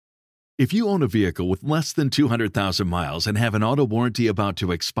If you own a vehicle with less than 200,000 miles and have an auto warranty about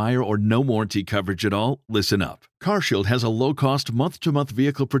to expire or no warranty coverage at all, listen up. CarShield has a low-cost month-to-month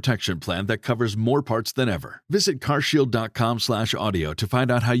vehicle protection plan that covers more parts than ever. Visit carshield.com/audio to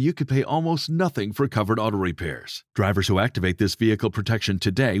find out how you could pay almost nothing for covered auto repairs. Drivers who activate this vehicle protection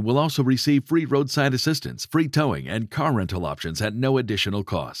today will also receive free roadside assistance, free towing, and car rental options at no additional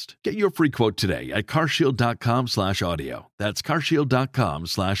cost. Get your free quote today at carshield.com/audio. That's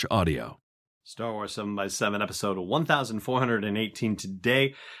carshield.com/audio. Star Wars 7x7 episode 1418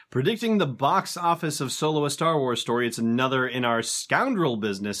 today, predicting the box office of Solo: A Star Wars Story. It's another in our Scoundrel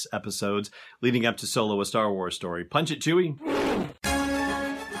Business episodes leading up to Solo: A Star Wars Story. Punch it, Chewie.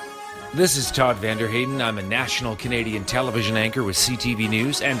 This is Todd Vanderhayden. I'm a national Canadian television anchor with CTV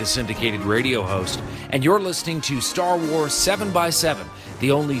News and a syndicated radio host. And you're listening to Star Wars 7x7,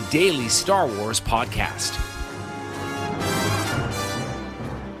 the only daily Star Wars podcast.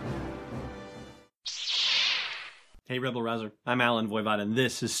 Hey, Rebel Rouser. I'm Alan Voivod, and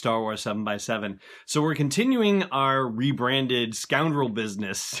this is Star Wars 7x7. So we're continuing our rebranded Scoundrel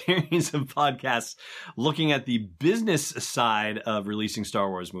Business series of podcasts looking at the business side of releasing Star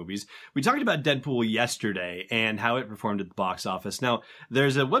Wars movies. We talked about Deadpool yesterday and how it performed at the box office. Now,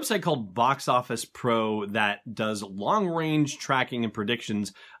 there's a website called Box Office Pro that does long-range tracking and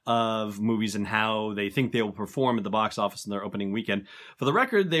predictions of movies and how they think they will perform at the box office in their opening weekend. For the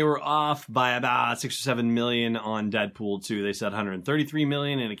record, they were off by about 6 or 7 million on Deadpool 2. They said 133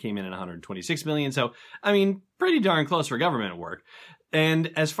 million and it came in at 126 million. So, I mean, pretty darn close for government work.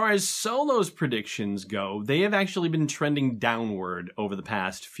 And as far as Solo's predictions go, they have actually been trending downward over the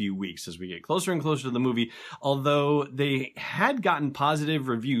past few weeks as we get closer and closer to the movie, although they had gotten positive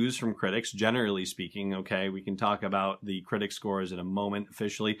reviews from critics, generally speaking. Okay, we can talk about the critic scores in a moment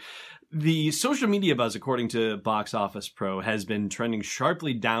officially. The social media buzz, according to Box Office Pro, has been trending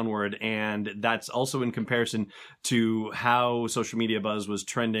sharply downward, and that's also in comparison to how social media buzz was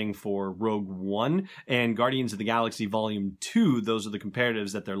trending for Rogue One and Guardians of the Galaxy Volume 2. Those are the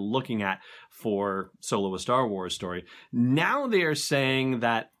comparatives that they're looking at for Solo: A Star Wars Story. Now they are saying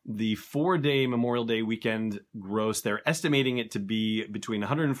that the 4-day Memorial Day weekend gross, they're estimating it to be between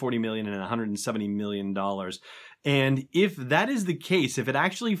 140 million and 170 million dollars. And if that is the case, if it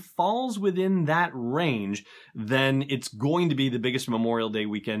actually falls within that range, then it's going to be the biggest Memorial Day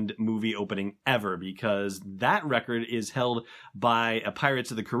weekend movie opening ever, because that record is held by a Pirates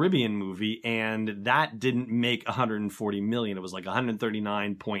of the Caribbean movie, and that didn't make 140 million. It was like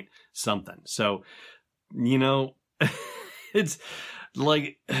 139 point something. So, you know, it's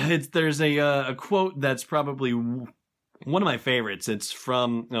like, there's a quote that's probably one of my favorites. It's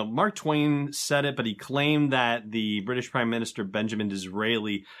from, Mark Twain said it, but he claimed that the British Prime Minister Benjamin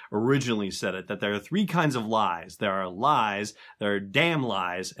Disraeli originally said it, that there are 3 kinds of lies. There are lies, there are damn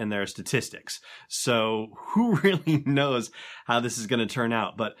lies, and there are statistics. So who really knows how this is going to turn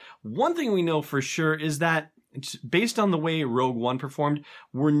out? But one thing we know for sure is that based on the way Rogue One performed,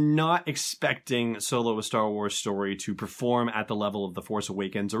 we're not expecting Solo: A Star Wars Story to perform at the level of The Force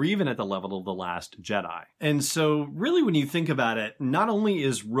Awakens or even at the level of The Last Jedi. And so really when you think about it, not only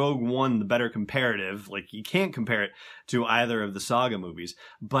is Rogue One the better comparative, like you can't compare it to either of the saga movies,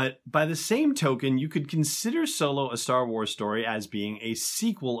 but by the same token, you could consider Solo: A Star Wars Story as being a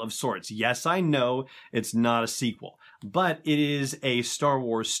sequel of sorts. Yes, I know it's not a sequel, but it is a Star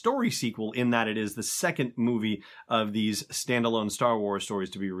Wars story sequel in that it is the second movie of these standalone Star Wars stories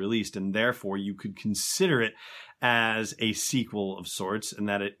to be released, and therefore you could consider it as a sequel of sorts, and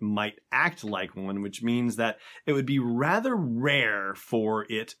that it might act like one, which means that it would be rather rare for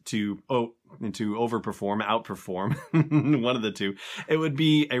it to overperform, outperform, one of the two. It would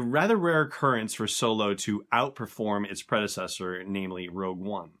be a rather rare occurrence for Solo to outperform its predecessor, namely Rogue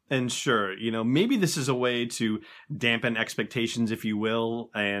One. And sure, maybe this is a way to dampen expectations, if you will,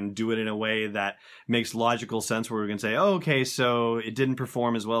 and do it in a way that makes logical sense, where we're going to say, oh, okay, so it didn't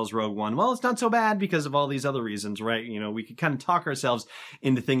perform as well as Rogue One. Well, it's not so bad because of all these other reasons, right? We could kind of talk ourselves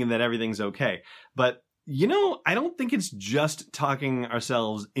into thinking that everything's okay. But I don't think it's just talking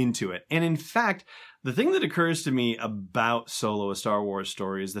ourselves into it. And in fact, the thing that occurs to me about Solo: A Star Wars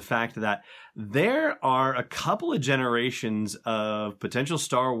Story is the fact that there are a couple of generations of potential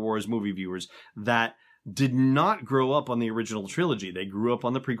Star Wars movie viewers that did not grow up on the original trilogy. They grew up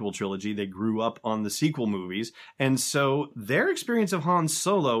on the prequel trilogy. They grew up on the sequel movies. And so their experience of Han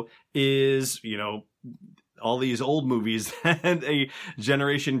Solo is, all these old movies that a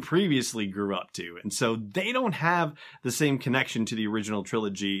generation previously grew up to. And so they don't have the same connection to the original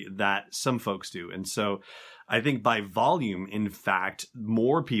trilogy that some folks do. And so I think by volume, in fact,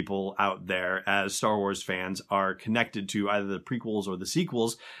 more people out there as Star Wars fans are connected to either the prequels or the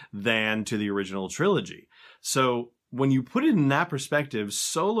sequels than to the original trilogy. So when you put it in that perspective,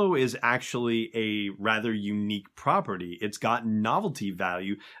 Solo is actually a rather unique property. It's got novelty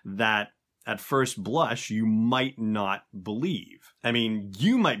value that at first blush you might not believe. I mean,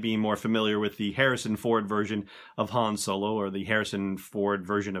 you might be more familiar with the Harrison Ford version of Han Solo or the Harrison Ford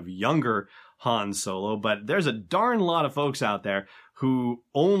version of younger Han Solo, but there's a darn lot of folks out there who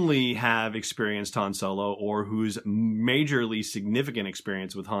only have experienced Han Solo, or whose majorly significant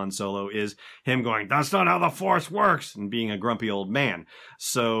experience with Han Solo is him going, "That's not how the Force works," and being a grumpy old man.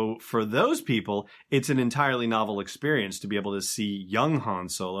 So for those people, it's an entirely novel experience to be able to see young Han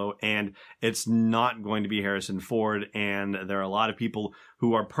Solo, and it's not going to be Harrison Ford, and there are a lot of people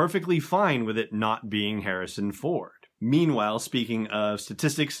who are perfectly fine with it not being Harrison Ford. Meanwhile, speaking of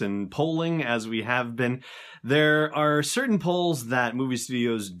statistics and polling, as we have been, there are certain polls that movie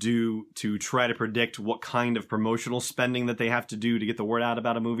studios do to try to predict what kind of promotional spending that they have to do to get the word out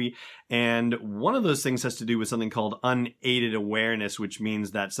about a movie. And one of those things has to do with something called unaided awareness, which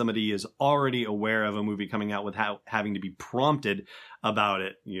means that somebody is already aware of a movie coming out without having to be prompted about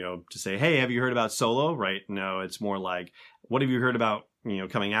it, to say, "Hey, have you heard about Solo?" Right? No, it's more like, "What have you heard about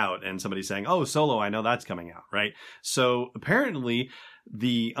coming out?" And somebody saying, "Oh, Solo, I know that's coming out," right? So apparently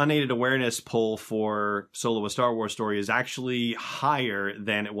the unaided awareness poll for Solo: A Star Wars Story is actually higher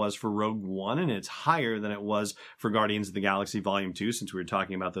than it was for Rogue One, and it's higher than it was for Guardians of the Galaxy Volume 2, since we were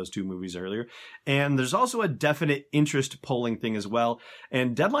talking about those two movies earlier. And there's also a definite interest polling thing as well.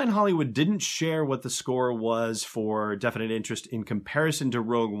 And Deadline Hollywood didn't share what the score was for definite interest in comparison to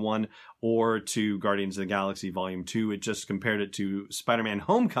Rogue One or to Guardians of the Galaxy Volume 2. It just compared it to Spider-Man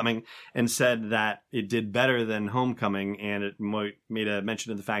Homecoming and said that it did better than Homecoming, and it made a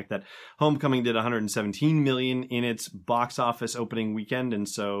mention of the fact that Homecoming did $117 million in its box office opening weekend, and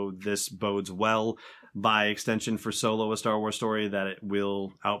so this bodes well by extension for Solo: A Star Wars Story that it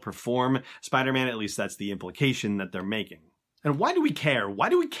will outperform Spider-Man. At least that's the implication that they're making. And why do we care? Why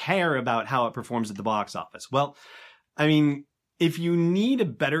do we care about how it performs at the box office? Well, I mean, if you need a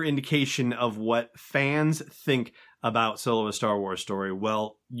better indication of what fans think about Solo: A Star Wars Story,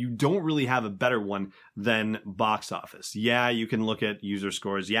 well, you don't really have a better one than box office. Yeah, you can look at user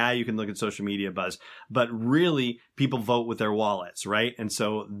scores. Yeah, you can look at social media buzz. But really, people vote with their wallets, right? And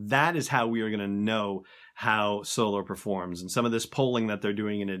so that is how we are going to know how Solo performs. And some of this polling that they're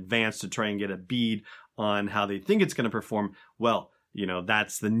doing in advance to try and get a bead on how they think it's going to perform, well,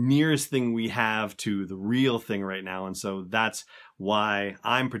 that's the nearest thing we have to the real thing right now. And so that's why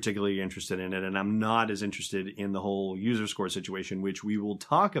I'm particularly interested in it. And I'm not as interested in the whole user score situation, which we will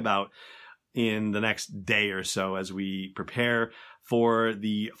talk about in the next day or so as we prepare for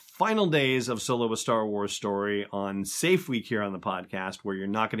the final days of Solo: A Star Wars Story on Safe Week here on the podcast, where you're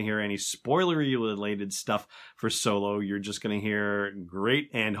not going to hear any spoilery related stuff for Solo. You're just going to hear great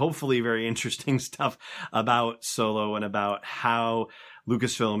and hopefully very interesting stuff about Solo and about how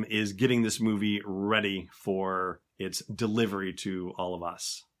Lucasfilm is getting this movie ready for its delivery to all of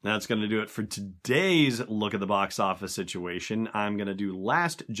us. That's going to do it for today's look at the box office situation. I'm going to do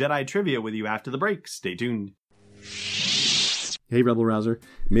Last Jedi trivia with you after the break. Stay tuned. Hey, Rebel Rouser.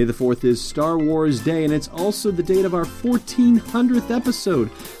 May the 4th is Star Wars Day, and it's also the date of our 1400th episode.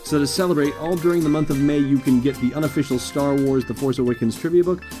 So to celebrate, all during the month of May, you can get the unofficial Star Wars The Force Awakens trivia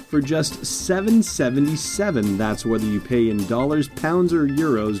book for just $7.77. That's whether you pay in dollars, pounds, or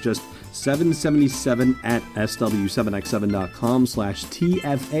euros, just $7.77 at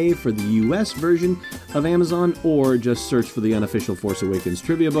sw7x7.com/TFA for the US version of Amazon, or just search for the unofficial Force Awakens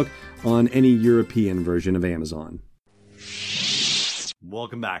trivia book on any European version of Amazon.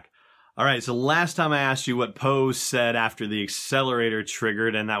 Welcome back. All right, so last time I asked you what Poe said after the accelerator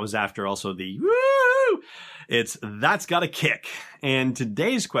triggered, and that was after also the woo! It's "That's got a kick." And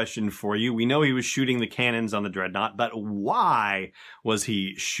today's question for you, we know he was shooting the cannons on the Dreadnought, but why was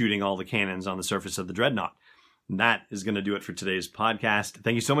he shooting all the cannons on the surface of the Dreadnought? And that is going to do it for today's podcast.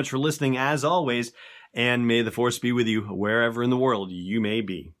 Thank you so much for listening, as always, and may the Force be with you wherever in the world you may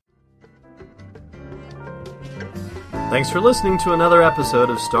be. Thanks for listening to another episode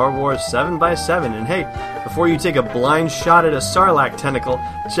of Star Wars 7x7. And hey, before you take a blind shot at a Sarlacc tentacle,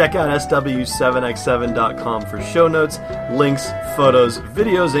 check out sw7x7.com for show notes, links, photos,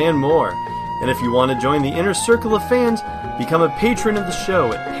 videos, and more. And if you want to join the inner circle of fans, become a patron of the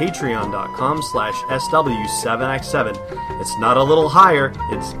show at patreon.com/sw7x7. It's not a little higher,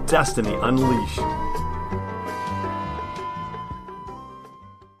 it's Destiny Unleashed.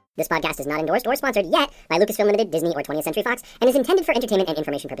 This podcast is not endorsed or sponsored yet by Lucasfilm Limited, Disney, or 20th Century Fox, and is intended for entertainment and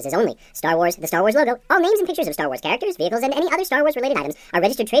information purposes only. Star Wars, the Star Wars logo, all names and pictures of Star Wars characters, vehicles, and any other Star Wars-related items are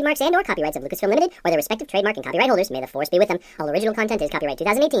registered trademarks and or copyrights of Lucasfilm Limited or their respective trademark and copyright holders. May the Force be with them. All original content is copyright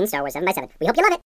 2018 Star Wars 7x7. We hope you love it!